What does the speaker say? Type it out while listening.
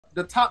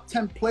the top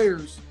 10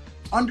 players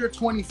under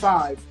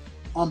 25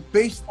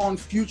 based on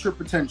future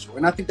potential,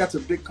 and I think that's a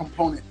big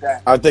component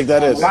that I think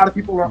that is a lot of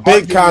people are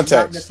big arguing.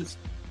 Context.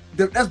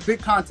 That's big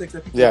context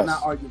that people Yes. are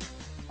not arguing.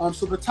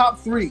 So the top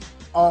 3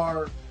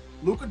 are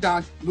Luka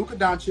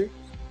Doncic,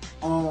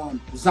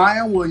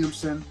 Zion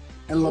Williamson,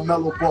 and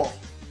LaMelo Ball.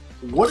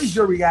 What is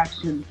your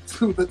reaction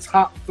to the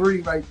top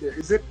 3 right there?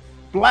 Is it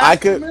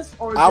blasphemous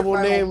or is I it will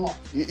right name. on?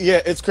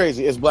 Yeah, it's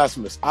crazy. It's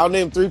blasphemous. I'll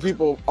name 3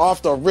 people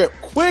off the rip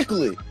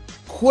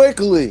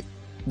quickly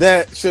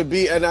that should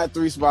be in that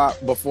 3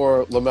 spot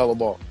before LaMelo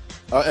Ball.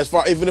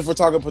 Even if we're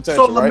talking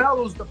potential, So right?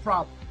 LaMelo's the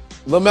problem.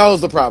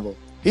 LaMelo's the problem.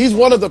 He's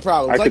one of the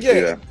problems. I could see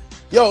that.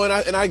 Yo,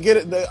 and I get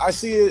it. I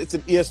see it. It's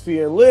an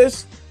ESPN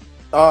list.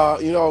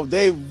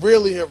 They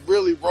really have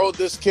rode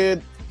this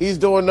kid. He's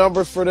doing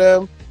numbers for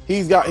them.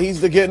 He's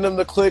getting them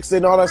the clicks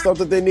and all that stuff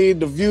that they need,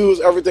 the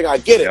views, everything. I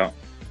get it. Yeah.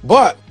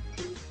 But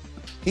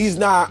he's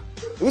not.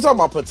 We're talking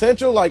about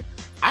potential. Like,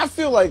 I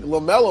feel like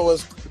LaMelo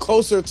is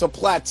closer to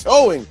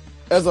plateauing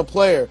as a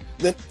player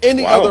than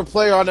any other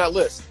player on that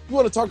list. You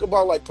want to talk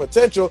about like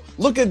potential?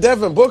 Look at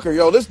Devin Booker,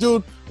 yo. This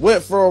dude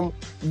went from.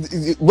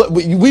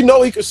 We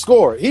know he could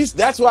score.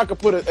 That's why I could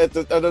put it at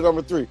the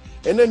number 3.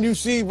 And then you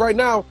see right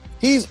now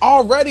he's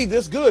already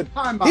this good.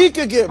 He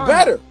could get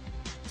better.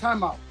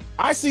 Time out.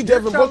 I see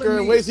Devin Booker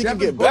in ways he can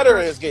get better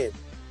in his game.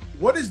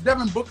 What is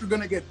Devin Booker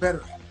going to get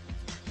better at?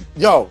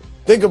 Yo,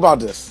 think about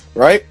this,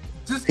 right?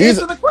 Just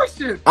answer the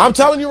question. I'm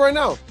telling you right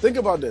now. Think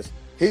about this.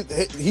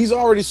 He's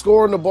already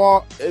scoring the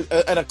ball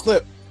at a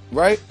clip,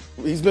 right?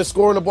 He's been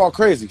scoring the ball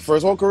crazy for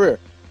his whole career.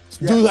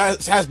 Yeah. Dude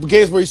has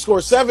games where he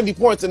scores 70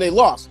 points and they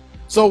lost.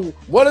 So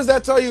what does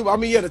that tell you? I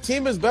mean, yeah, the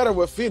team is better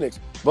with Phoenix,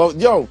 but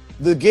yo,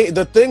 the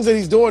things that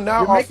he's doing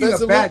now You're making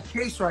offensively. a bad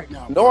case right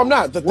now. No, I'm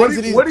not. What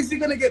is he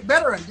going to get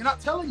better at? You're not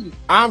telling me.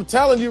 I'm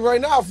telling you right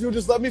now. If you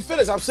just let me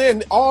finish, I'm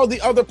saying all the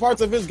other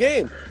parts of his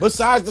game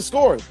besides the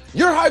scoring.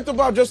 You're hyped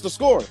about just the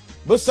scoring.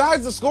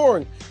 Besides the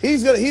scoring,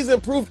 he's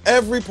improved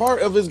every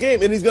part of his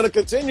game, and he's gonna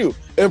continue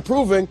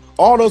improving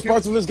all those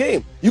parts of his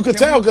game. You can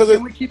tell because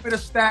can we keep it a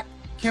stack?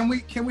 Can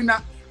we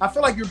not? I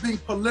feel like you're being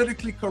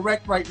politically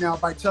correct right now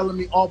by telling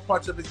me all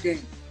parts of his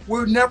game.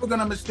 We're never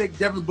gonna mistake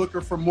Devin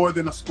Booker for more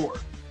than a scorer.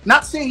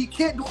 Not saying he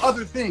can't do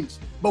other things,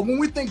 but when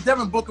we think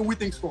Devin Booker, we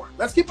think scoring.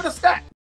 Let's keep it a stack.